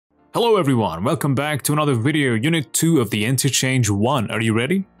Hello everyone, welcome back to another video, Unit 2 of the Interchange 1. Are you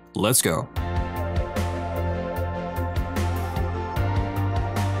ready? Let's go.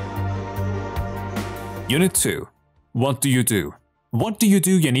 Unit 2. What do you do? What do you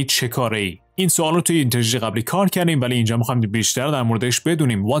do یعنی چه کاره ای؟ این سوال رو توی اینترچنج قبلی کار کردیم ولی اینجا میخوایم بیشتر در موردش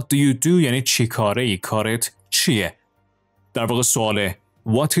بدونیم. What do you do یعنی چه کاره ای؟ کارت چیه؟ در واقع سوال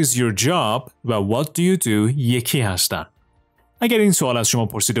What is your job و What do you do یکی هستن. اگر این سوال از شما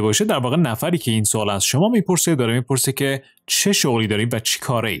پرسیده باشه در واقع نفری که این سوال از شما میپرسه داره میپرسه که چه شغلی دارید و چی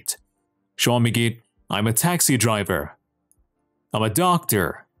کاره اید. شما میگید I'm a taxi driver. I'm a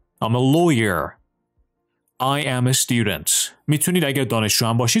doctor. I'm a lawyer. I am a student. میتونید اگر دانشجو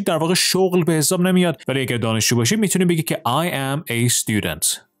هم باشید در واقع شغل به حساب نمیاد ولی اگر دانشجو باشید میتونید بگید که I am a student.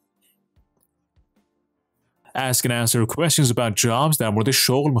 Ask and answer questions about jobs. در مورد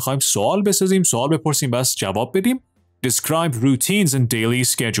شغل میخوایم سوال بسازیم، سوال بپرسیم بس جواب بدیم. Describe routines and daily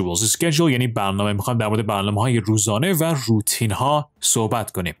schedules. Schedule یعنی برنامه. میخوایم در مورد برنامه‌های روزانه و روتین ها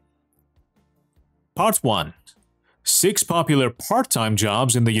صحبت کنیم. Part 1. 6 popular part-time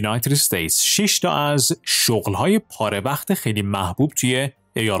jobs in the United States. 6 تا از شغل‌های پاره وقت خیلی محبوب توی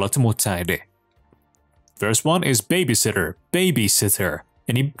ایالات متحده. First one is babysitter. Babysitter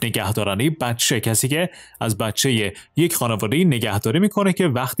یعنی نگهدارنده بچه، کسی که از بچه یک خانواده نگهداری میکنه که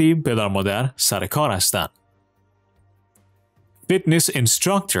وقتی پدر مادر سر کار هستن. Fitness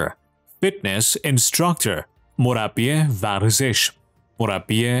instructor. Fitness instructor مربی ورزش،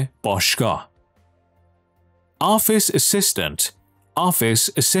 مربی باشگاه. Office assistant. Office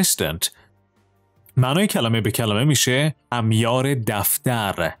assistant معنای کلمه به کلمه میشه امیار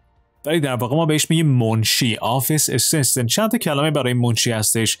دفتر ولی در واقع ما بهش میگیم منشی. Office assistant چند تا کلمه برای منشی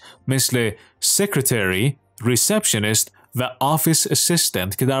هستش مثل secretary, receptionist و office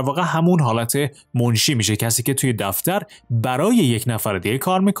assistant که در واقع همون حالت منشی میشه، کسی که توی دفتر برای یک نفر دیگه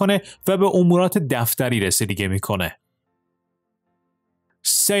کار میکنه و به امورات دفتری رسیدگی میکنه.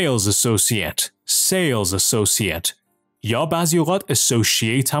 Sales associate. Sales associate یا بعضی اوقات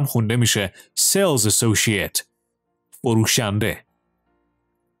associate هم خونده میشه. Sales associate فروشنده.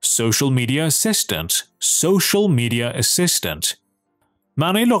 Social media assistant. Social media assistant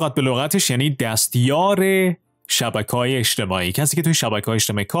معنای لغت به لغتش یعنی دستیار شبکه‌های اجتماعی، کسی که توی شبکه‌های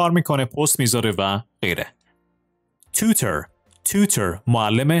اجتماعی کار میکنه، پست میذاره و غیره. Tutor. Tutor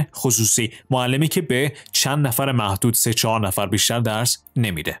معلم خصوصی، معلمی که به چند نفر محدود 3-4 نفر بیشتر درس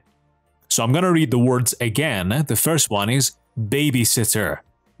نمیده. So I'm gonna read the words again. The first one is babysitter.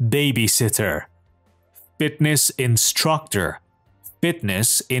 Babysitter. Fitness instructor. Fitness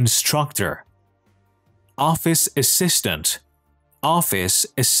instructor. Office assistant. Office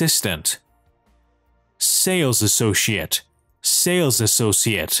assistant. Sales associate. Sales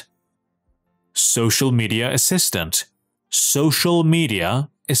associate. Social media assistant. Social media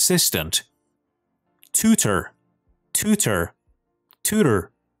assistant. Tutor. Tutor. Tutor.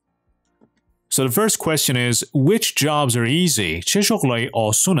 So the first question is which jobs are easy? چه شغلای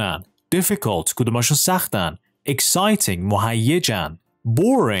آسونن؟ Difficult کدوماشون سختن؟ Exciting مهیجن؟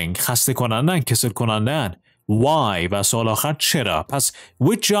 Boring خسته کنندن، کسل کنندن؟ Why و سوال آخر چرا؟ پس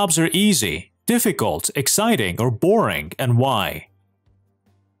which jobs are easy? Difficult, exciting or boring and why?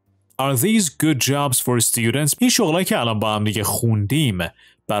 Are these good jobs for students? این شغلایی که الان با هم دیگه خوندیم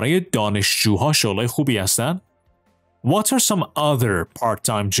برای دانشجوها شغلای خوبی هستن؟ What are some other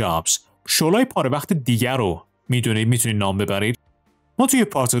part-time jobs? شغلای پاره وقت دیگر رو میتونید نام ببرید. ما توی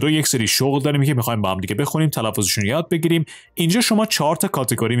پارت 2 یک سری شغل داریم که میخوایم با هم دیگه بخونیم، تلفظشون یاد بگیریم. اینجا شما 4 تا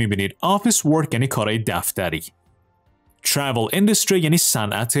کاتگوری میبینید. Office work یعنی کارهای دفتری. Travel industry یعنی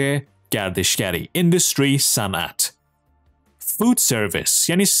صنعت گردشگری. Industry صنعت. Food service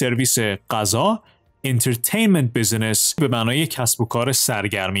یعنی سرویس غذا. Entertainment business به معنای کسب و کار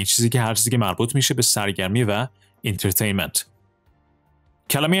سرگرمی، چیزی که هر چیزی که مربوط میشه به سرگرمی و entertainment.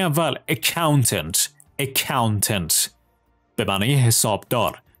 کلمه اول accountant. Accountant به معنای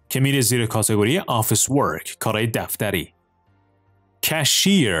حسابدار که میره زیر کاتگوری office work کارهای دفتری.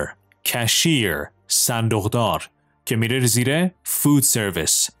 Cashier. Cashier صندوقدار که میره زیر food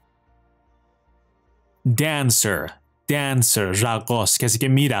service. Dancer. Dancer رقاص، کسی که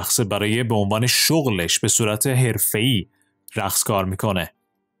میرقصه برای به عنوان شغلش به صورت حرفه‌ای رقص کار میکنه.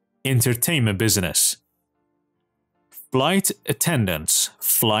 Entertainment business. Flight attendant.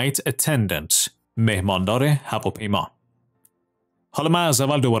 Flight attendant مهماندار هواپیما. حالا من از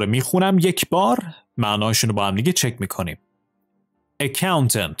اول دوباره میخونم یک بار، معناشون رو با هم دیگه چک میکنیم.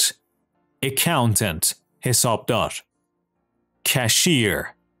 Accountant. Accountant حسابدار. Cashier.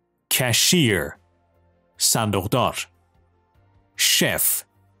 Cashier صندوقدار. Chef.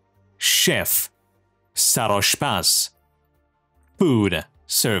 Chef سرآشپز. Food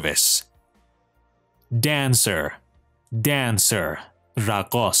service. dancer dancer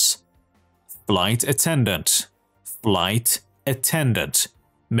رقاص. flight attendant flight attendant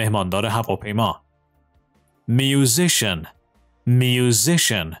مهماندار هواپیما. musician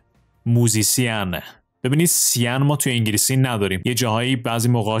musician موزیسین. ببینید سین ما توی انگلیسی نداریم. یه جاهایی بعضی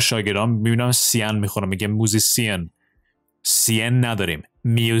موقع شاگردان میبینم سین میخونم میگه موزیسین. سین نداریم.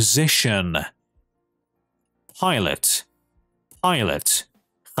 musician. pilot pilot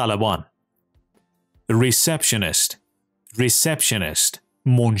خلبان. receptionist receptionist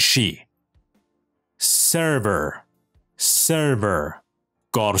منشی. server server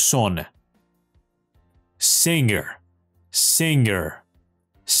گارسون. singer singer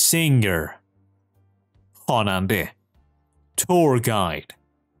singer خواننده. tour guide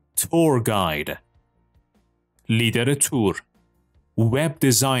tour guide لیدر تور. web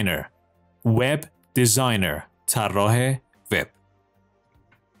designer web designer طراح وب.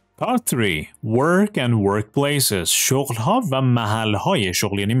 Part 3 Work and workplaces شغل‌ها و محل‌های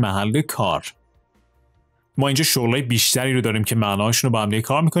شغل یعنی محل کار. ما اینجا شغل‌های بیشتری رو داریم که معناشون رو با هم دیگه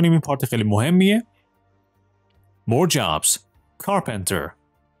کار می‌کنیم. این پارت خیلی مهمیه. More jobs Carpenter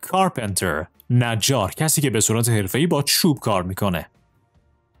Carpenter نجار کسی که به صورت حرفه‌ای با چوب کار می‌کنه.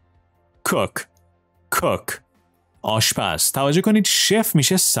 Cook Cook آشپز. توجه کنید شف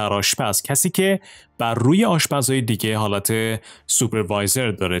میشه سرآشپز، کسی که بر روی آشپزهای دیگه حالت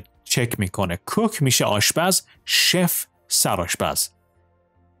سوپروایزر داره چک میکنه. کوک میشه آشپز، شف سرآشپز.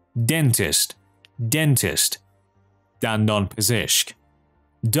 dentist dentist دندان پزشک.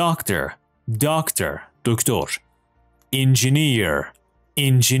 doctor doctor دکتر. engineer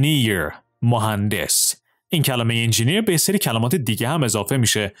engineer مهندس. این کلمه انجینیر به سری کلمات دیگه هم اضافه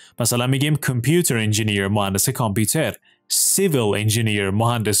میشه. مثلا میگیم کامپیوتر انجینیر مهندس کامپیوتر، سیویل انجینیر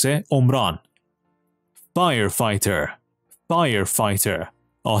مهندس عمران، firefighter firefighter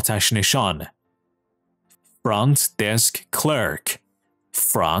آتش نشان، front desk clerk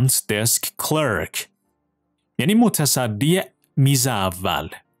front desk clerk یعنی متصدی میز اول،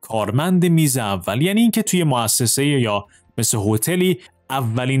 کارمند میز اول، یعنی اینکه توی مؤسسه یا مثل هتلی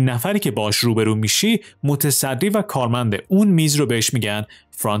اولین نفری که باش روبرو میشی متصدی و کارمند اون میز رو بهش میگن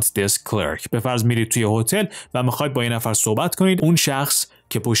front desk clerk. به فرض میرید توی هتل و میخواید با یه نفر صحبت کنید، اون شخص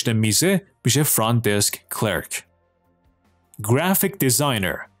که پشت میزه میشه front desk clerk. graphic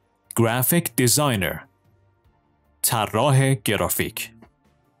designer graphic designer طراح گرافیک.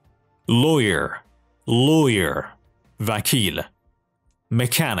 lawyer lawyer وکیل.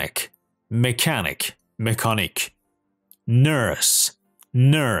 mechanic mechanic مکانیک. nurse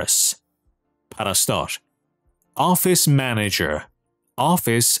nurse پرستار. office manager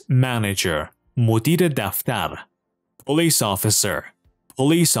office manager مدیر دفتر. police officer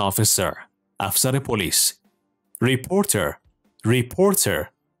police officer افسر پلیس. reporter reporter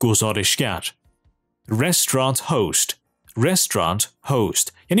گزارشگر. restaurant host restaurant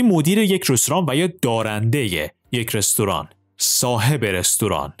host یعنی مدیر یک رستوران و یا دارنده یک رستوران، صاحب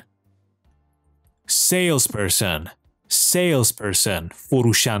رستوران. salesperson salesperson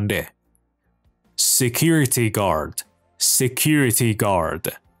فروشنده. security guard security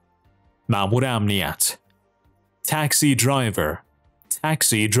guard مأمور امنیت. taxi driver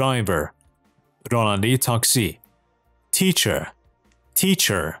taxi driver راننده تاکسی. teacher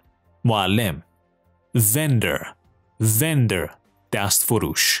teacher معلم. vendor vendor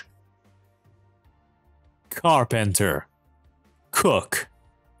دستفروش. carpenter cook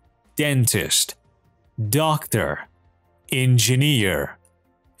dentist doctor engineer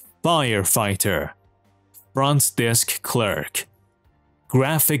firefighter front desk clerk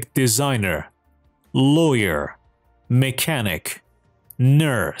graphic designer lawyer mechanic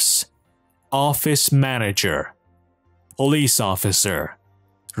nurse office manager police officer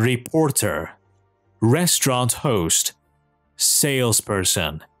reporter restaurant host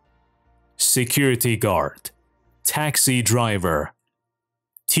salesperson security guard taxi driver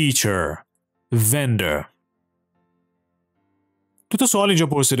teacher vendor. دو تا سوال اینجا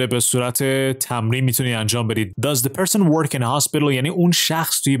پرسیده به صورت تمرین میتونید انجام بدید. Does the person work in a hospital یعنی اون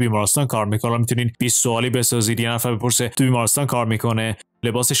شخص توی بیمارستان کار میکنه. میتونید 20 سوالی بسازید. یه نفر بپرسه توی بیمارستان کار میکنه،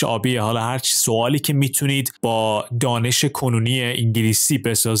 لباسش آبیه، حالا هر سوالی که میتونید با دانش کنونی انگلیسی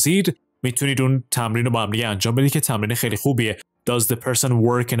بسازید میتونید اون تمرین رو با هم دیگه انجام بدید که تمرین خیلی خوبیه. Does the person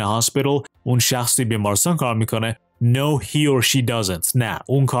work in a hospital اون شخص توی بیمارستان کار میکنه. No he or she doesn't نه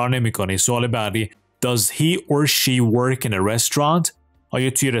اون کار نمیکنه. سوال بعدی Does he or she work in a restaurant آیا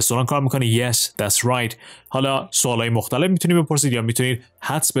توی رستوران کار میکنه. Yes that's right. حالا سوالای مختلف میتونید بپرسید یا میتونید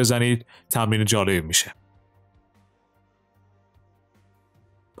حدس بزنید. تمرین جالبی میشه.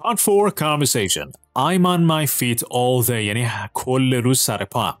 Part 4 conversation. I'm on my feet all day. یعنی کل روز سر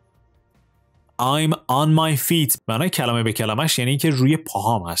پاهم. I'm on my feet. معنی کلمه به کلمش یعنی که روی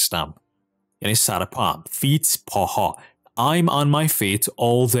پاهام هستم. یعنی سر پاهم. feet پاها. I'm on my feet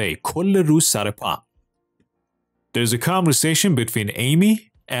all day. کل روز سر پاهم. There's a conversation between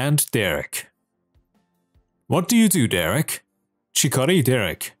Amy and Derek. What do you do, Derek? چی کاری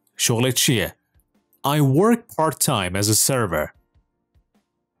Derek? شغلت چیه؟ I work part-time as a server.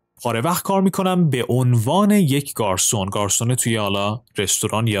 پاره وقت کار میکنم به عنوان یک گارسون توی حالا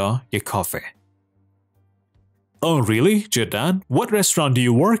رستوران یا یک کافه. Oh really? جداً؟ What restaurant do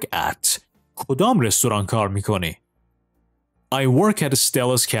you work at? کدام رستوران کار میکنی؟ I work at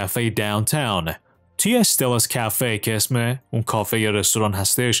Stella's Cafe downtown. توی Stella's Cafe که اسم اون کافه یا رستوران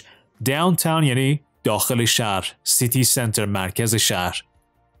هستش downtown یعنی داخل شهر city center مرکز شهر.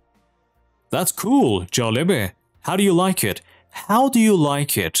 That's cool. جالبه. How do you like it? How do you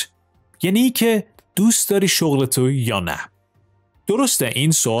like it? یعنی که دوست داری شغلتو یا نه. درسته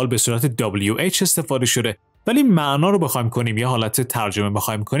این سوال به صورت WH استفاده شده ولی معنا رو بخوایم کنیم یا حالت ترجمه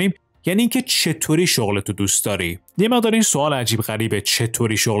بخوایم کنیم یعنی که چطوری شغلتو دوست داری. یه مقدار این سوال عجیب غریبه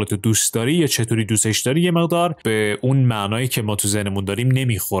چطوری شغلتو دوست داری یا چطوری دوستش داری یه مقدار به اون معنایی که ما تو ذهنمون داریم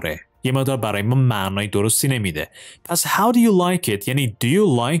نمیخوره. یه مقدار برای ما معنای درستی نمیده. پس how do you like it یعنی do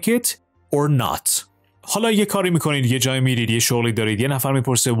you like it or not. حالا یه کاری میکنید یه جای میرید یه شغلی دارید یه نفر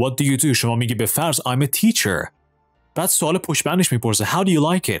میپرسه what do you do شما میگی به فرض I'm a teacher. بعد سوال پشت بندش میپرسه how do you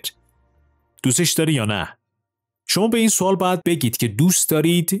like it دوستش داری یا نه. شما به این سوال باید بگید که دوست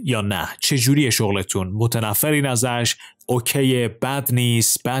دارید یا نه. چجوریه شغلتون؟ متنفرین ازش؟ اوکیه؟ بد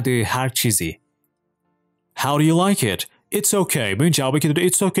نیست؟ بد هر چیزی. How do you like it? It's okay. ببین جوابی که داده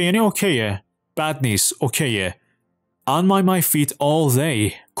it's okay یعنی اوکیه. بد نیست. اوکیه. On my feet all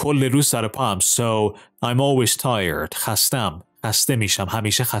day. کل روز سر پاهم. So I'm always tired. خسته میشم.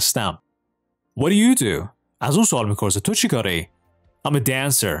 همیشه خستم. What do you do? از اون سوال میپرسه تو چی کاری؟ I'm a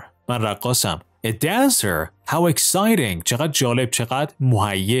dancer. من رقاصم. A dancer? How exciting! چقدر جالب، چقدر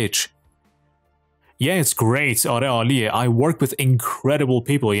مهیج. Yeah, it's great. آره عالیه. I work with incredible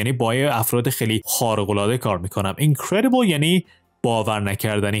people. یعنی با افراد خیلی خارق‌العاده کار میکنم. Incredible یعنی باور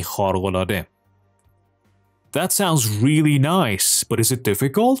نکردنی خارق‌العاده. That sounds really nice, but is it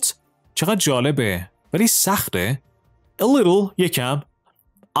difficult? چقدر جالبه. ولی سخته. A little, یکم.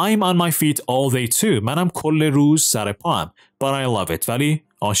 I'm on my feet all day too. منم کل روز سر پاهم. But I love it. ولی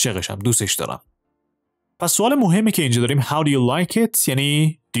عاشقشم. دوستش دارم. پس سوال مهمی که اینجا داریم how do you like it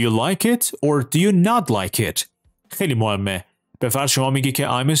یعنی do you like it or do you not like it. خیلی مهمه. به فرض شما میگی که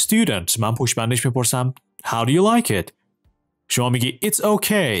I'm a student. من پشت بندش میپرسم how do you like it. شما میگی it's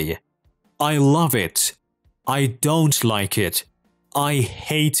okay. I love it. I don't like it. I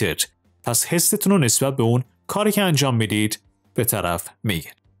hate it. پس حستون رو نسبت به اون کاری که انجام میدید به طرف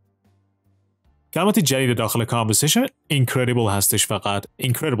میگید. کلمات جدید داخل conversation incredible هستش فقط.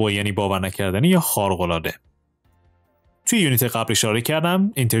 incredible یعنی باور نکردنی یا خارق‌العاده. توی یونیت قبل اشاره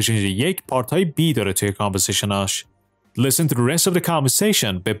کردم Interchange 1 پارتای B داره توی conversationاش. Listen to the rest of the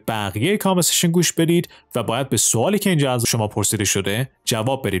conversation. به بقیه conversation گوش بدید و باید به سوالی که اینجا از شما پرسیده شده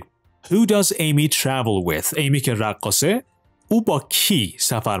جواب بدید. Who does Amy travel with? Amy که رقاصه او با کی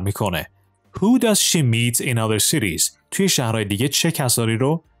سفر میکنه؟ Who does she meet in other cities? توی شهرهای دیگه چه کسانی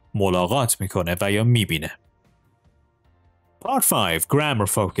رو ملاقات میکنه و یا میبینه. Part 5 Grammar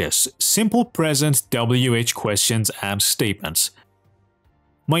Focus Simple Present WH Questions and Statements.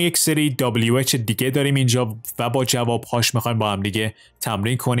 ما یک سری WH دیگه داریم اینجا و با جوابهاش میخوایم با هم دیگه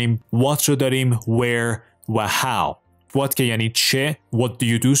تمرین کنیم. What رو داریم where و how. What که یعنی چه. What do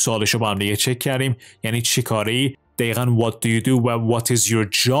you do سوالش رو با هم دیگه چک کردیم یعنی چی کاری. دقیقاً what do you do و what is your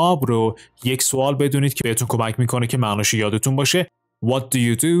job رو یک سوال بدونید که بهتون کمک میکنه که معناش یادتون باشه. What do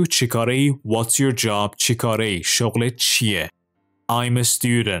you do؟ چی کاری؟ What's your job؟ چی کاری؟ شغل چیه؟ I'm a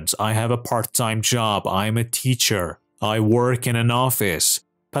student. I have a part-time job. I'm a teacher. I work in an office.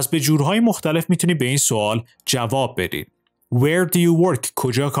 پس به جورهای مختلف میتونید به این سوال جواب بدید. Where do you work؟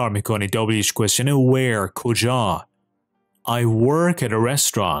 کجا کار میکنی؟ WH question where کجا؟ I work at a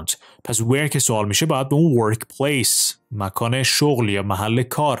restaurant. پس where که سوال میشه باید به اون workplace مکان شغل یا محل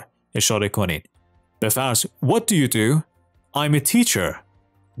کار اشاره کنید. به فرض What do you do؟ I'm a teacher.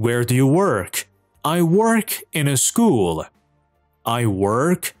 Where do you work? I work in a school. I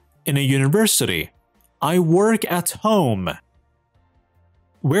work in a university. I work at home.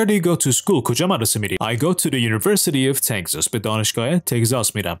 Where do you go to school? کجا مدرسه میری؟ I go to the University of Texas. به دانشگاه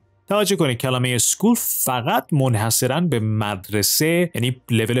تگزاس میرم. توجه کنید کلمه school فقط منحصراً به مدرسه یعنی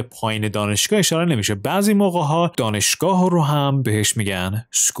لول پایین دانشگاه اشاره نمیشه. بعضی موقع ها دانشگاه رو هم بهش میگن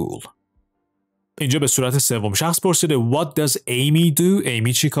school. اینجا به صورت سوم شخص پرسیده What does Amy do?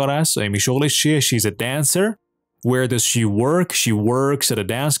 Amy چی کار است؟ Amy شغلش چیه؟ She's a dancer. Where does she work? She works at a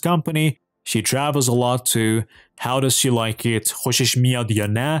dance company. She travels a lot too. How does she like it? خوشش میاد یا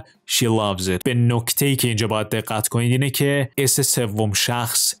نه؟ She loves it. به نکته‌ای که اینجا باید دقت کنید اینه که اس سوم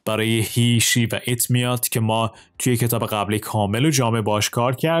شخص برای he, she و it میاد که ما توی کتاب قبلی کامل و جامع باش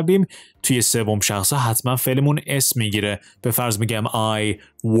کار کردیم. توی سوم شخص ها حتما فعلمون اس میگیره. به فرض میگم I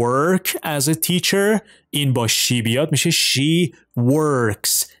work as a teacher. این با she بیاد میشه she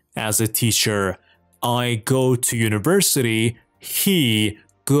works as a teacher. I go to university. He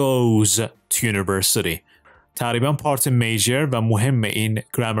goes to university. تقریبا پارت میجر و مهم این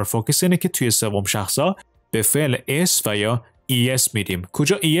گرامر فوکس اینه که توی سوم شخصا به فعل اس و یا es میدیم.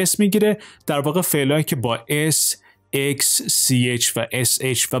 کجا es میگیره؟ در واقع فعلایی که با s, x, ch و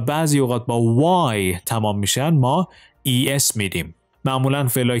sh و بعضی اوقات با y تمام میشن ما es میدیم. معمولا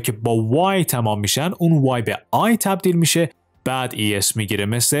فعلایی که با y تمام میشن اون y به I تبدیل میشه بعد es میگیره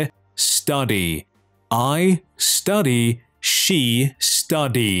مثل study. I study. She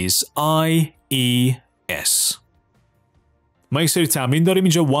studies. I-E-S. ما یک سری تمرین داریم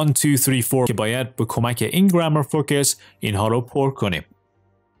اینجا 1, 2, 3, 4 که باید به کمک این گرامر فوکس اینها رو پر کنیم.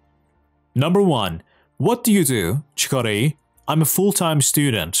 Number 1. What do you do? چیکاره؟ I'm a full-time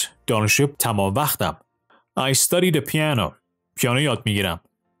student. دانشجو تمام وقتم. I study the piano. پیانو یاد میگیرم.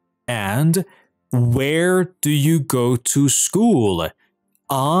 And where do you go to school?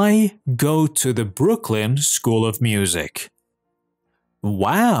 I go to the Brooklyn School of Music.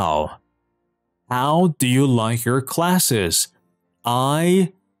 Wow! How do you like your classes?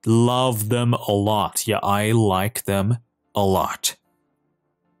 I love them a lot. Yeah, I like them a lot.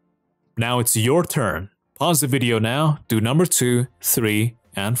 Now it's your turn. Pause the video now. Do number 2, 3,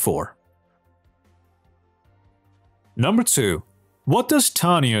 and 4. Number 2. What does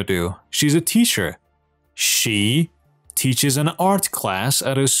Tanya do? She's a teacher. She teaches an art class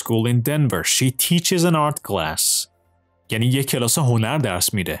at a school in Denver. She teaches an art class. یعنی یک کلاس هنر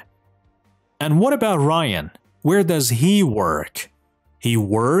درس میده. And what about Ryan? Where does he work? He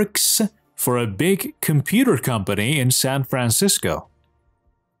works for a big computer company in San Francisco.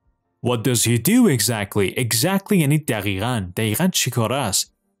 What does he do exactly? Exactly یعنی دقیقاً. دقیقاً چی کار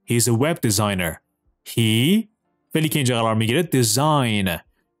است؟ He's a web designer. He ولی که اینجا قرار میگیره design.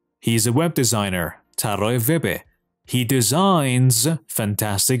 He's a web designer. طراح وبه. He designs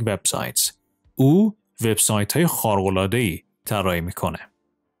fantastic websites. او وبسایت های خارق‌العاده‌ای طراحی میکنه.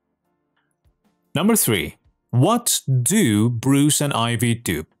 Number 3. What do Bruce and Ivy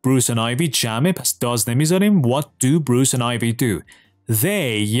do? Bruce and Ivy جمعه پس does نمیذاریم. What do Bruce and Ivy do?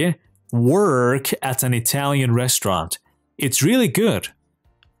 They work at an Italian restaurant. It's really good.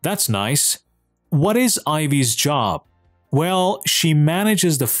 That's nice. What is Ivy's job? Well, she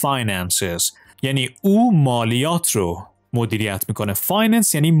manages the finances. یعنی او مالیات رو مدیریت میکنه.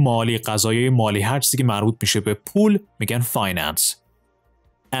 finance یعنی مالی، قضایای مالی، هر چیزی که مربوط میشه به پول میگن finance.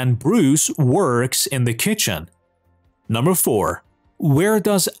 And Bruce works in the kitchen. Number 4. Where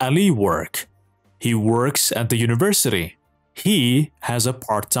does Ali work? He works at the university. He has a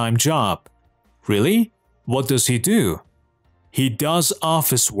part-time job. Really? What does he do? He does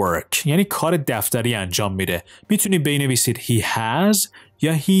office work. یعنی کار دفتری انجام میده. میتونید بنویسید he has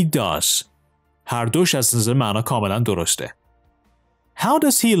یا he does. هر دوش از نظر معنا کاملا درسته. How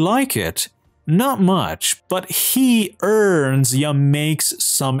does he like it? Not much, but he earns یا makes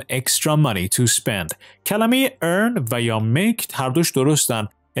some extra money to spend. کلمه earn و یا make هر دوش درستن.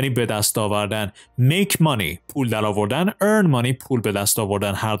 یعنی به دست آوردن. Make money پول در آوردن. Earn money پول به دست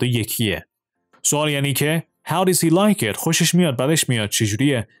آوردن. هر دو یکیه. سوال یعنی که How does he like it? خوشش میاد، بدش میاد،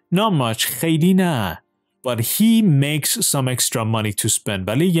 چجوریه؟ Not much، خیلی نه. But he makes some extra money to spend.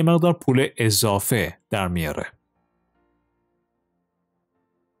 ولی یه مقدار پول اضافه در میاره.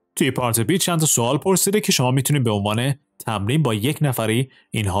 توی پارت بی چند تا سوال پرسیده که شما میتونید به عنوان تمرین با یک نفری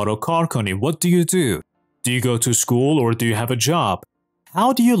اینها رو کار کنید. What do you do? Do you go to school or do you have a job?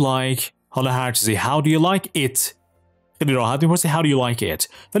 How do you like؟ حالا هر چیزی. How do you like it؟ خیلی راحت میپرسید how do you like it.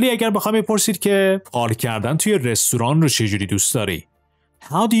 ولی اگر بخوام بپرسید که کار کردن توی رستوران رو چجوری دوست داری؟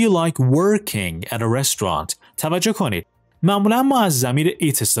 How do you like working at a restaurant? توجه کنید. معمولا ما از ضمیر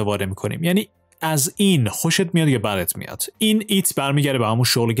it استفاده میکنیم. یعنی از این خوشت میاد یا بدت میاد. این it برمیگره به همون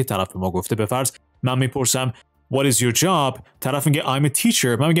شغلی که طرف به ما گفته. به فرض من میپرسم what is your job؟ طرف میگه I'm a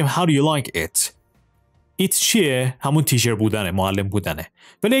teacher. من میگم how do you like it؟ it چیه؟ همون تیچر بودنه، معلم بودنه.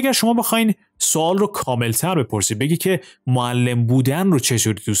 ولی اگر شما بخواین سوال رو کاملتر بپرسید، بگی که معلم بودن رو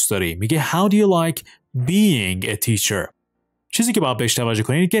چجوری دوست داری؟ میگه how do you like being a teacher؟ چیزی که باید بهش توجه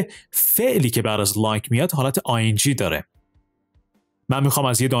کنید که فعلی که بعد از like میاد حالت ing داره. من میخوام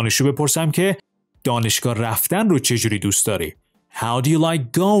از یه دانشجو بپرسم که دانشگاه رفتن رو چجوری دوست داری؟ How do you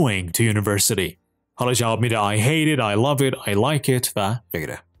like going to university? حالا جواب میده I hate it, I love it, I like it و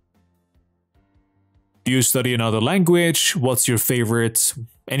غیره. Do you study another language? What's your favorite?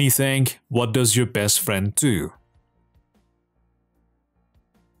 Anything? What does your best friend do?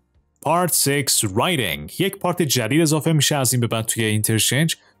 Part 6 Writing. یک پارت جدید اضافه میشه از این به بعد توی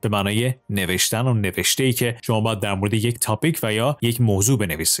اینترچنج به معنای نوشتن و نوشته‌ای که شما باید در مورد یک تاپیک و یا یک موضوع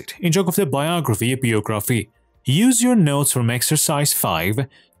بنویسید. اینجا گفته biography بیوگرافی. Use your notes from exercise 5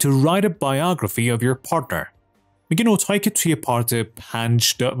 to write a biography of your partner. میگه نوت هایی که توی پارت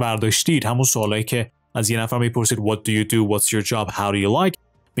 5 برداشتید، همون سوالایی که از یه نفر میپرسید What do you do? What's your job? How do you like?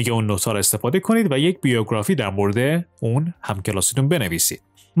 میگه اون نوت ها رو استفاده کنید و یک بیوگرافی در مورد اون همکلاسیتون بنویسید.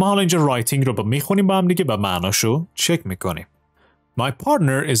 ما حالا اینجا رایتینگ رو میخونیم با هم دیگه و معناشو چک میکنیم. My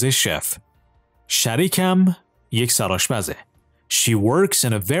partner is a chef. شریکم یک سرآشپزه. She works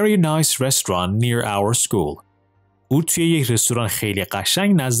in a very nice restaurant near our school. او توی یک رستوران خیلی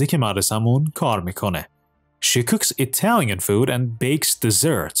قشنگ نزدیک مدرسمون کار میکنه. She cooks Italian food and bakes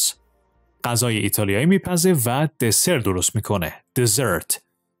desserts. غذای ایتالیایی میپزه و دسر درست میکنه. Dessert.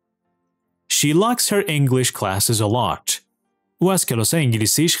 She likes her English classes a lot. او از کلاس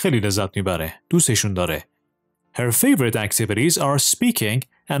انگلیسیش خیلی لذت میبره. دوستشون داره. Her favorite activities are speaking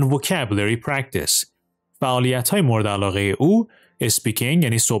and vocabulary practice. فعالیت‌های مورد علاقه او speaking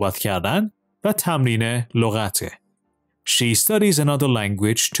یعنی صحبت کردن و تمرین لغته. She studies another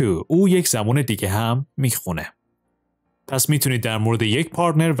language too. او یک زبان دیگه هم میخونه. پس میتونید در مورد یک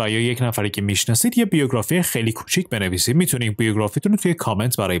پارتنر و یا یک نفری که میشناسید یه بیوگرافی خیلی کوچیک بنویسید. میتونید بیوگرافیتون رو توی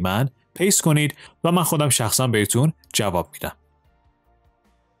کامنت برای من پیست کنید و من خودم شخصا بهتون جواب میدم.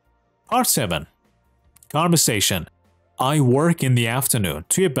 Part 7 Conversation. I work in the afternoon.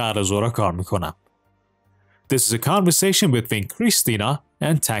 توی بعد از ظهر کار میکنم. This is a conversation between Christina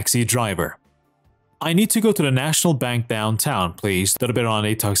and taxi driver. I need to go to the national bank downtown, please. داره به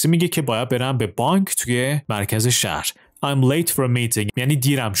راننده تاکسی میگه که باید برم به بانک توی مرکز شهر. I'm late for a meeting. یعنی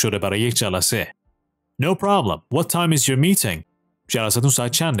دیرم شده برای یک جلسه. No problem. What time is your meeting? جلسه‌تون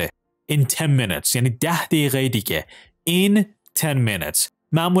ساعت چنده؟ In 10 minutes. یعنی 10 دقیقه دیگه. In 10 minutes.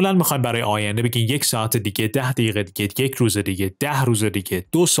 معمولا میخوایم برای آینده بگیم یک ساعت دیگه، 10 دقیقه دیگه، یک روز دیگه، 10 روز دیگه،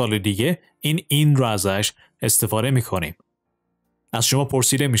 2 سال دیگه، این رو ازش استفاده میکنیم. از شما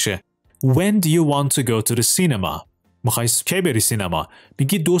پرسیده میشه When do you want to go to the cinema? میخوای کی بری سینما؟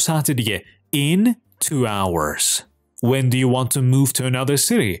 میگی 2 ساعت دیگه. In 2 hours. When do you want to move to another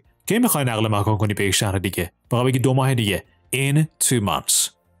city? کی میخوای نقل مکان کنی به یک شهر دیگه؟ میخوای بگی 2 ماه دیگه. In 2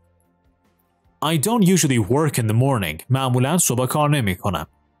 months. I don't usually work in the morning. معمولاً صبح کار نمی کنم.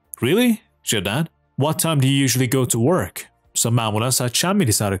 Really? جداً؟ What time do you usually go to work? معمولاً ساعت چند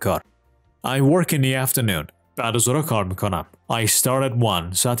میری سر کار؟ I work in the afternoon. بعد از ظهر کار میکنم. I start at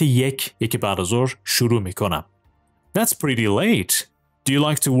 1. ساعت 1 بعد از ظهر شروع میکنم. That's pretty late. Do you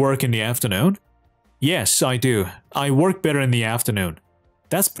like to work in the afternoon? Yes, I do. I work better in the afternoon.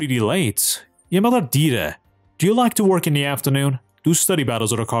 That's pretty late. یه مقدار دیره. Do you like to work in the afternoon? دوست داری بعد از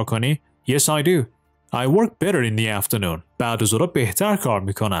ظهر کار کنی؟ Yes, I do. I work better in the afternoon. بعد از ظهر بهتر کار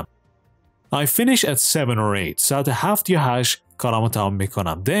میکنم. I finish at 7 or 8. ساعت 7 یا 8 کارامو تمام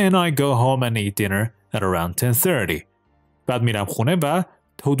میکنم. Then I go home and eat dinner at around 10:30. بعد میرم خونه و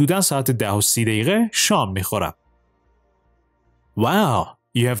حدوداً ساعت 10 و 30 دقیقه شام میخورم. Wow,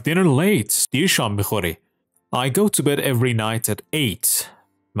 you have dinner late. دیر شام میخوری. I go to bed every night at 8.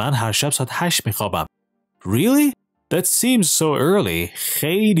 من هر شب ساعت 8 میخوابم. Really? That seems so early.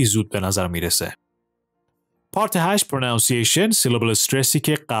 خیلی زود به نظر میرسه. پارت 8 pronunciation syllable stressی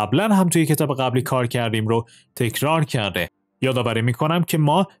که قبلا هم توی کتاب قبلی کار کردیم رو تکرار کرده. یادآوری میکنم که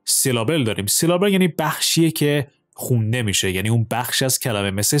ما سیلابل داریم. سیلابل یعنی بخشیه که خونده میشه. یعنی اون بخش از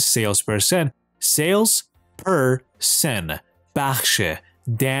کلمه مثل sales person. Sales person. بخشه.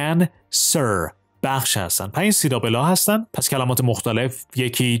 Dan, sir. بخش هستن. 5 سیلابل ها هستن. پس کلمات مختلف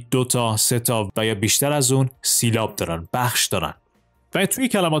 1 2 تا 3 تا و یا بیشتر از اون سیلاب دارن. بخش دارن. و توی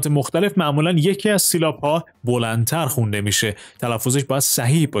کلمات مختلف معمولا یکی از سیلاب ها بلندتر خونده میشه. تلفظش باید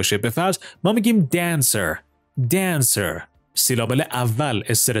صحیح باشه. به فرض ما میگیم dancer. dancer. سیلابل اول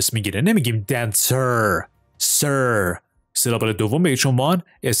استرس میگیره. نمیگیم dancer. sir. سیلابل دوم به شما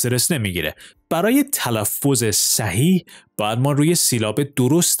استرس نمیگیره. برای تلفظ صحیح باید ما روی سیلاب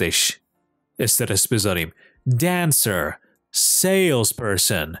درستش استرس بذاریم. dancer,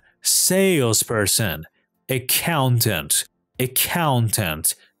 salesperson, salesperson, accountant, accountant,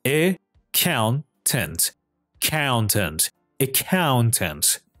 accountant, accountant,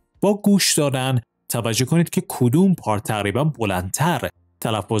 accountant. با گوش دادن توجه کنید که کدوم پارت تقریبا بلندتر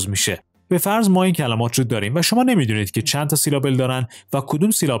تلفظ میشه. به فرض ما این کلمات رو داریم و شما نمیدونید که چند تا سیلابل دارن و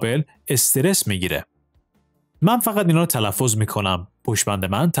کدوم سیلابل استرس میگیره. من فقط اینا رو تلفظ میکنم. پشت بند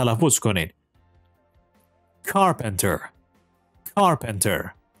من تلفظ کنید. carpenter, carpenter,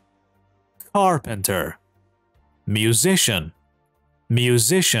 carpenter. musician,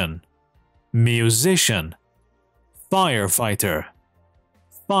 musician, musician. firefighter,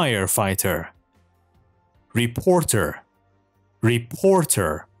 firefighter. reporter,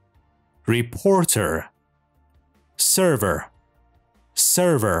 reporter, reporter. server,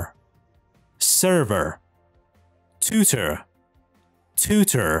 server, server. tutor,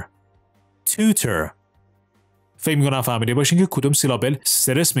 tutor, tutor. فکر می‌کنم فهمیده باشین که کدوم سیلابل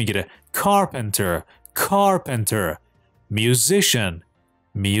استرس میگیره. carpenter, carpenter. musician,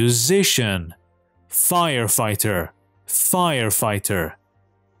 musician. firefighter, firefighter.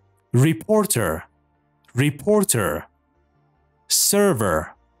 reporter, reporter. server,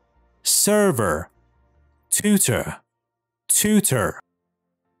 server. tutor, tutor.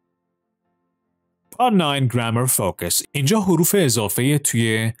 Part 9 Grammar Focus. اینجا حروف اضافه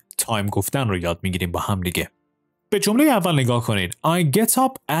توی تایم گفتن رو یاد میگیریم با هم دیگه. به جمله اول نگاه کنید. I get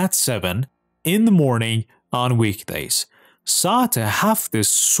up at 7 in the morning on weekdays. ساعت 7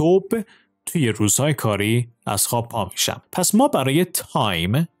 صبح توی روزهای کاری از خواب پا میشم. پس ما برای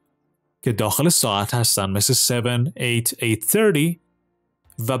تایم که داخل ساعت هستن مثل 7, 8, 8:30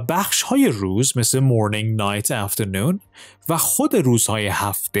 و بخش های روز مثل morning, night, afternoon و خود روزهای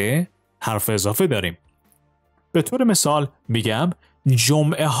هفته حرف اضافه داریم. به طور مثال میگم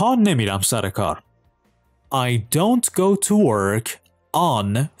جمعه ها نمیرم سر کار. I don't go to work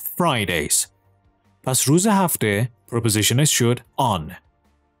on Fridays. پس روز هفته preposition شد on.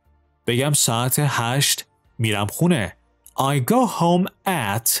 بگم ساعت 8 میرم خونه. I go home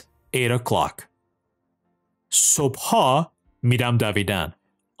at 8 o'clock. صبحها میرم دویدن.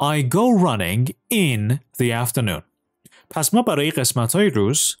 I go running in the afternoon. پس ما برای قسمت‌های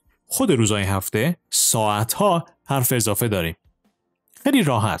روز خود روزهای هفته ساعتها حرف اضافه داریم. خیلی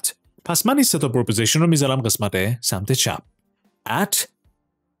راحت. پس من این سه تا پروپوزیشن رو میذارم قسمت سمت چپ. at,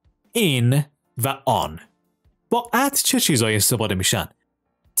 in و on. با at چه چیزایی استفاده میشن؟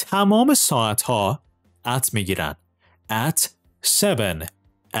 تمام ساعتها at میگیرن. at 7,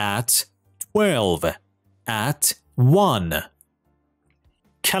 at 12, at 1.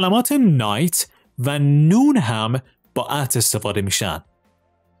 کلمات night و noon هم با at استفاده میشن.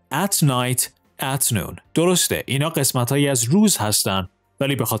 at night, at noon. درسته. اینا قسمت هایی از روز هستن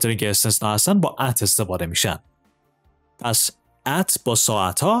ولی به خاطر اینکه استثنا هستن با at استفاده میشن. پس at با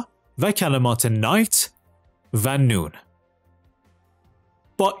ساعت ها و کلمات night و noon.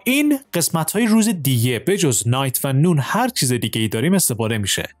 با این قسمت های روز دیگه به جز night و noon هر چیز دیگه ای داریم استفاده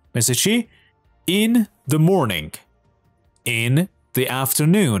میشه. مثل چی؟ in the morning, in the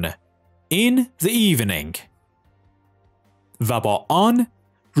afternoon, in the evening. و با on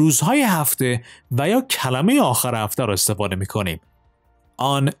روزهای هفته و یا کلمه آخر هفته رو استفاده میکنیم.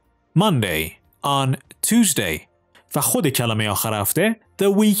 On Monday, on Tuesday. و خود کلمه آخر هفته the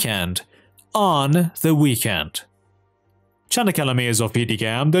weekend, on the weekend. چند کلمه اضافی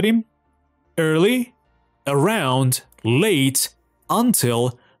دیگه هم داریم. Early, around, late,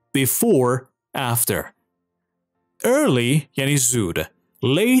 until, before, after. Early یعنی زود.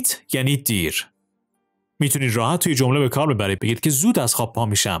 Late یعنی دیر. میتونید راحت توی جمله به کار ببرید. بگید که زود از خواب پا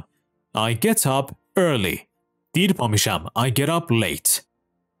میشم. I get up early. دیر پا میشم. I get up late.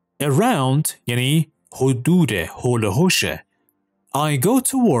 Around یعنی حدود، حول و حوشه. I go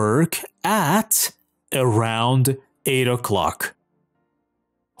to work at around 8 o'clock.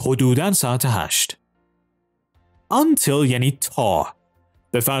 حدوداً ساعت 8. Until یعنی تا.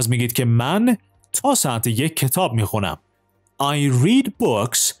 به فرض میگید که من تا ساعت 1 کتاب میخونم. I read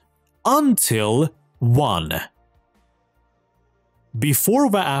books until 1. Before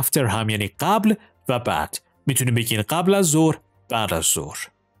و after هم یعنی قبل و بعد. میتونیم بگین قبل از ظهر، بعد از ظهر.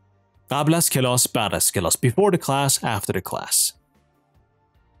 قبل از کلاس، بعد از کلاس. Before the class, after the class.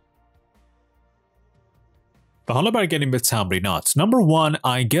 و حالا برگردیم به تمرینات. Number 1.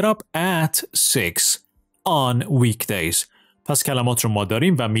 I get up at 6 on weekdays. پس کلمات رو ما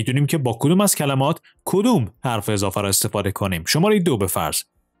داریم و میدونیم که با کدوم از کلمات کدوم حرف اضافه را استفاده کنیم. شماره 2 به فرض.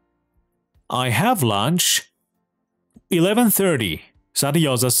 I have lunch 11:30. ساعت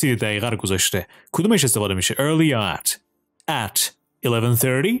 11:30 دقیقه رو گذاشته. کدومش استفاده میشه؟ Early یا at? At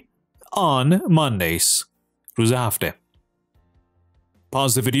 11:30 on Mondays. روز هفته.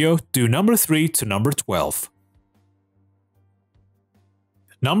 Pause the video. Do number 3 to number 12.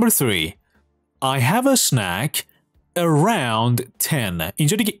 Number 3. I have a snack around 10.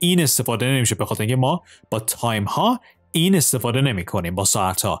 اینجا دیگه این استفاده نمیشه به خاطر اینکه ما با تایم ها این استفاده نمی کنیم با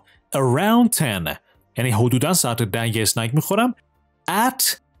ساعت ها. around 10 یعنی حدوداً ساعت 10 یه اسنک میخورم. At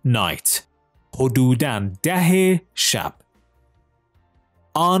night حدوداً 10 شب.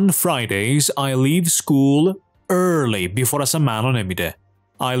 On Fridays I leave school early. before اصلا معنا نمیده.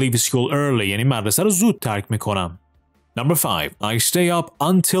 I leave school early یعنی مدرسه رو زود ترک میکنم. Number 5. I stay up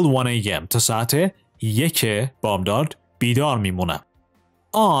until 1 a.m. تا ساعت 1 بامداد بیدار میمونم.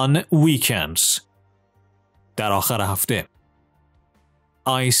 On weekends در آخر هفته.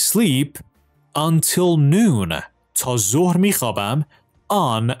 I sleep until noon تا ظهر میخوابم.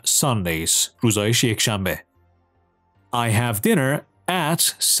 On Sundays روزایش یکشنبه. I have dinner at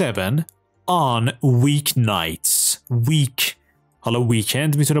 7 on weeknights. week حالا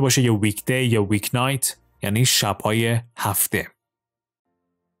weekend میتونه باشه یا weekday یا weeknight یعنی شبهای هفته.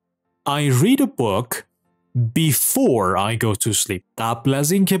 I read a book before I go to sleep. قبل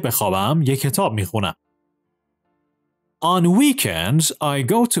از اینکه بخوابم یک کتاب میخونم. On weekends I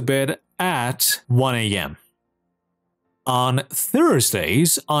go to bed at 1 a.m. On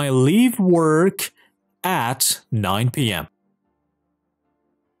Thursdays I leave work at 9 p.m.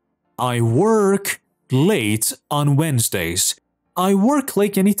 I work late on Wednesdays. I work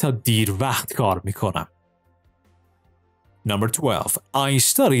late یعنی تا دیر وقت کار میکنم. Number 12. I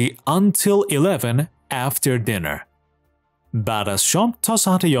study until 11 after dinner. بعد از شام تا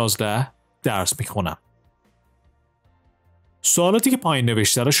ساعت 11 درس میخونم. سوالاتی که پایین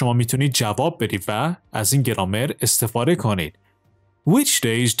نوشته رو شما میتونید جواب بدید و از این گرامر استفاده کنید. Which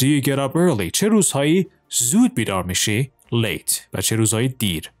days do you get up early? چه روزهایی زود بیدار میشی؟ Late. و چه روزهایی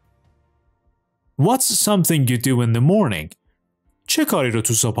دیر؟ What's something you do in the morning? چه کاری رو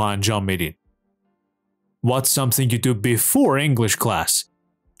تو صبح انجام میدین؟ What's something you do before English class?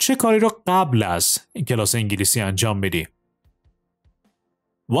 چه کاری رو قبل از کلاس انگلیسی انجام میدی؟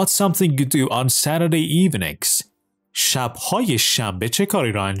 What's something you do on Saturday evenings? شبهای شنبه چه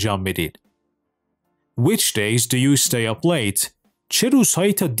کاری رو انجام میدید؟ Which days do you stay up late? چه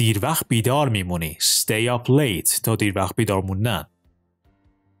روزهایی تا دیر وقت بیدار میمونی؟ Stay up late تا دیر وقت بیدار موندن.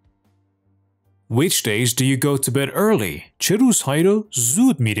 Which days do you go to bed early? چه روزهایی رو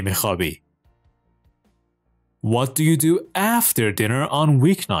زود میری میخوابی؟ What do you do after dinner on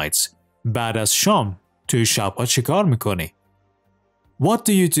weeknights? بعد از شام توی شبها چه کار میکنی؟ What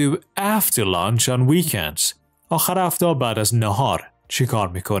do you do after lunch on weekends? آخر هفته بعد از نهار چی کار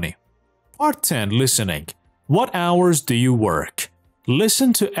میکنی؟ Part 10. Listening. What hours do you work?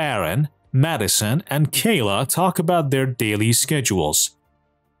 Listen to Aaron, Madison, and Kayla talk about their daily schedules.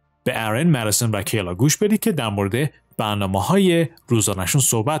 به Aaron, Madison و کیلا گوش بدید که در مورد برنامه‌های روزانه‌شون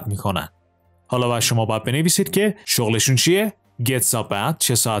صحبت میکنن. حالا و شما باید بنویسید که شغلشون چیه؟ Gets up at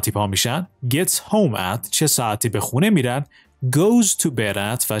چه ساعتی پا میشن؟ Gets home at چه ساعتی به خونه میرن؟ Goes to bed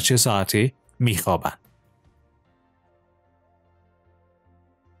at و چه ساعتی میخوابن.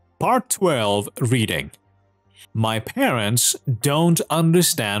 Part 12. Reading. My parents don't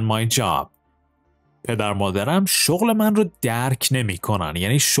understand my job. پدر مادرم شغل من رو درک نمی کنن.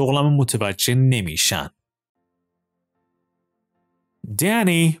 یعنی شغلم متوجه نمیشن.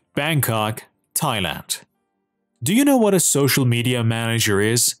 Danny, Bangkok, Thailand. Do you know what a social media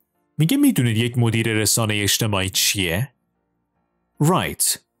manager is? میگه میدونید یک مدیر رسانه اجتماعی چیه؟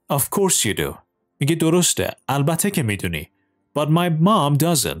 Right. Of course you do. میگه درسته. البته که میدونی. But my mom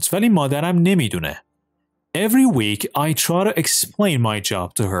doesn't. ولی مادرم نمیدونه. Every week I try to explain my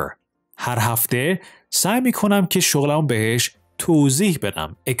job to her. هر هفته سعی میکنم که شغلم بهش توضیح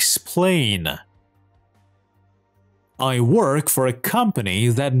بدم. Explain. I work for a company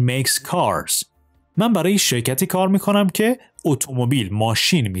that makes cars. من برای شرکتی کار میکنم که اتومبیل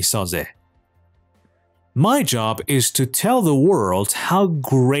ماشین میسازه. My job is to tell the world how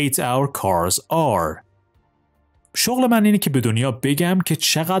great our cars are. شغل من اینه که به دنیا بگم که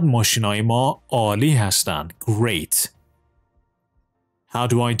چقدر ماشینای ما عالی هستن. Great. How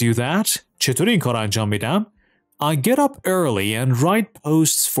do I do that? چطور این کار انجام میدم؟ I get up early and write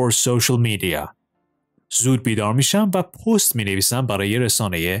posts for social media. زود بیدار میشم و پست می نویسم برای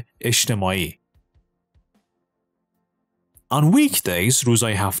رسانه اجتماعی. On weekdays,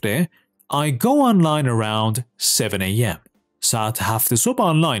 روزهای هفته, I go online around 7 a.m. ساعت 7 صبح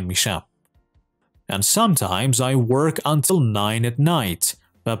آنلاین میشم. And sometimes I work until 9 at night.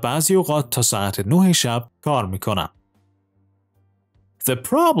 و بعضی اوقات تا ساعت 9 شب کار میکنم. The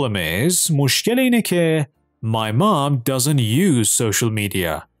problem is, مشکل اینه که my mom doesn't use social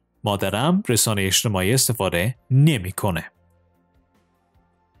media. مادرم رسانه اجتماعی استفاده نمیکنه.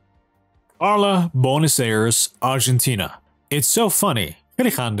 Carla, Buenos Aires, Argentina. It's so funny. خیلی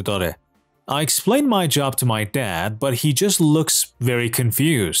خنده داره. I explained my job to my dad, but he just looks very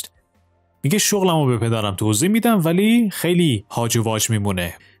confused. میگه شغلمو به پدرم توضیح میدم ولی خیلی هاج و واج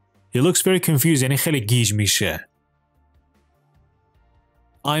میمونه. He looks very confused یعنی خیلی گیج میشه.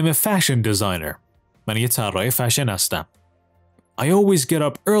 I'm a fashion designer. من یه طراح فشن هستم. I always get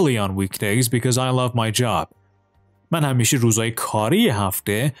up early on weekdays because I love my job. من همیشه روزهای کاری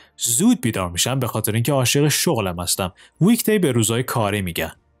هفته زود بیدار میشم به خاطر اینکه عاشق شغلم هستم. weekday به روزهای کاری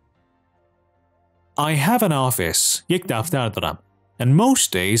میگن. I have an office. یک دفتر دارم. And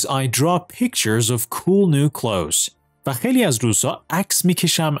most days I draw pictures of cool new clothes. و خیلی از روزها عکس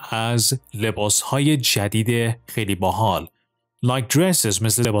میکشم از لباسهای جدید خیلی باحال. Like dresses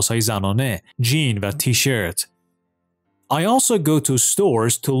مثل لباسهای زنانه، جین و تیشرت. I also go to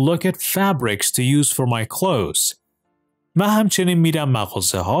stores to look at fabrics to use for my clothes. من همچنین میرم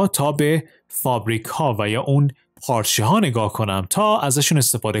مغازه ها تا به فابریک ها و یا اون پارچه ها نگاه کنم تا ازشون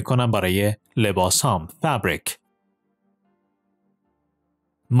استفاده کنم برای لباس هم. fabric.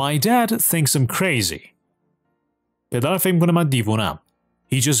 My dad thinks I'm crazy. پدرم فکر میکنه من دیوونم.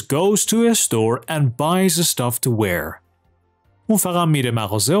 He just goes to a store and buys the stuff to wear. اون فقط میره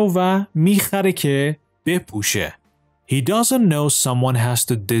مغازه و میخره که بپوشه. He doesn't know someone has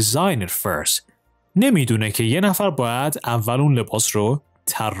to design it first. نمیدونه که یه نفر باید اول اون لباس رو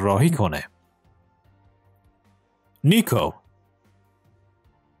طراحی کنه. Nico.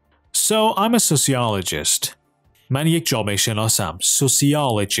 So I'm a sociologist. من یک جامعه شناسم.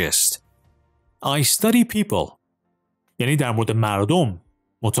 Sociologist. I study people. یعنی در مورد مردم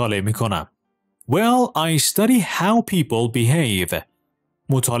مطالعه میکنم. Well, I study how people behave.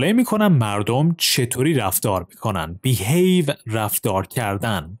 مطالعه میکنم مردم چطوری رفتار میکنن. Behave رفتار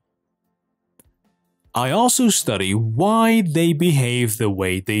کردن. I also study why they behave the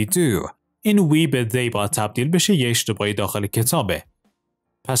way they do. این we به they باید تبدیل بشه یه اشتباهی داخل کتابه.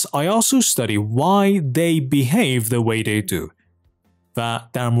 پس I also study why they behave the way they do. و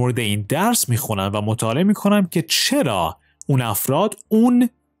در مورد این درس میخونم و مطالعه میکنم که چرا اون افراد اون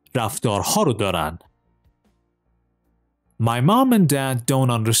رفتارها رو دارن. My mom and dad don't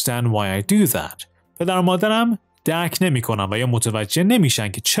understand why I do that. پدر و مادرم درک نمیکنن و یا متوجه نمیشن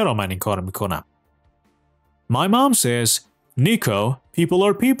که چرا من این کار میکنم. My mom says, Nico, people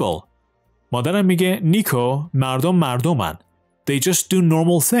are people. مادرم میگه نیکو مردم مردمن. They just do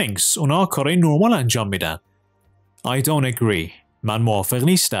normal things. اونا کارهای نرمال انجام میدن. I don't agree. من موافق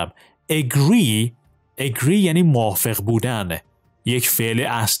نیستم. Agree یعنی موافق بودن. یک فعل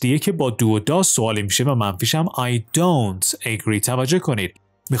اصلیه که با دو و دا سوالی میشه و منفیش هم I don't agree. توجه کنید.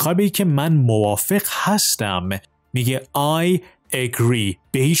 میخوای بگی که من موافق هستم. میگه I agree.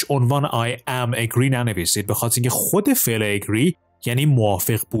 به هیچ عنوان I am agree ننویسید. به خاطر اینکه خود فعل agree یعنی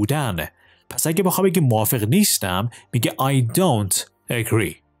موافق بودن. پس اگه بخوام بگم موافق نیستم میگه I don't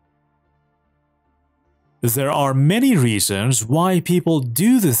agree. There are many reasons why people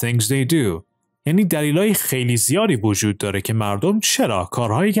do the things they do. یعنی دلایل خیلی زیادی وجود داره که مردم چرا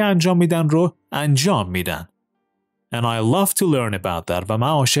کارهایی که انجام میدن رو انجام میدن. And I love to learn about that. و من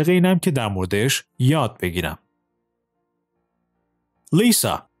عاشق اینم که در موردش یاد بگیرم.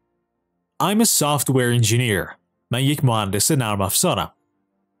 Lisa. I'm a software engineer. من یک مهندس نرم افزارم.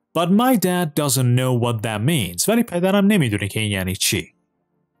 But my dad doesn't know what that means. ولی پدرم نمیدونه که این یعنی چی.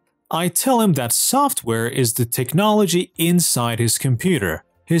 I tell him that software is the technology inside his computer,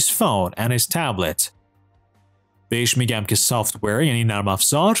 his phone and his tablet. بهش میگم که software یعنی نرم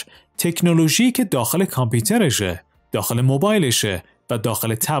افزار تکنولوژی که داخل کامپیوترشه، داخل موبایلشه و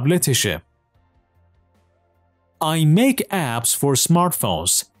داخل تبلتشه. I make apps for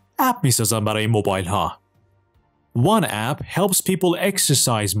smartphones. اپ میسازم برای موبایل ها. One app helps people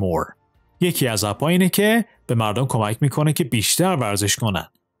exercise more. یکی از اپ‌ها اینه که به مردم کمک میکنه که بیشتر ورزش کنن.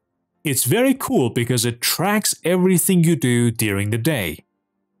 It's very cool because it tracks everything you do during the day.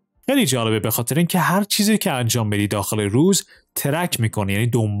 خیلی جالبه به خاطر اینکه هر چیزی که انجام بدی داخل روز ترک میکنه، یعنی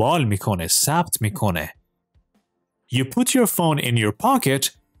دنبال میکنه، ثبت میکنه. You put your phone in your pocket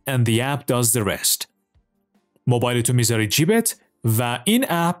and the app does the rest. موبایلتو میذاری جیبت و این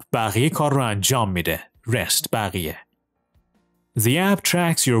اپ بقیه کار رو انجام میده. Rest بقیه. The app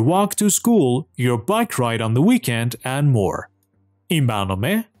tracks your walk to school, your bike ride on the weekend and more. این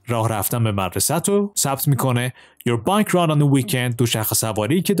برنامه راه رفتن به مدرسه رو ثبت میکنه. Your bike ride on the weekend دوچرخه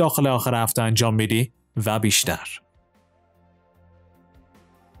سواری که داخل آخر هفته انجام میدی و بیشتر.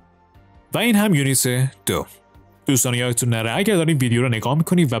 و این هم یونیت 2. دوستان یادتون نره اگر دارین ویدیو رو نگاه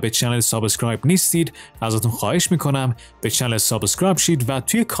میکنید و به چنل سابسکرایب نیستید ازتون خواهش میکنم به چنل سابسکرایب شید و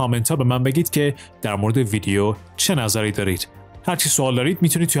توی کامنت ها به من بگید که در مورد ویدیو چه نظری دارید. هر چی سوال دارید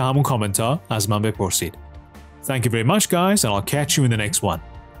میتونید توی همون کامنت ها از من بپرسید. Thank you very much guys and I'll catch you in the next one.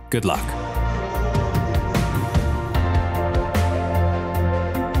 Good luck.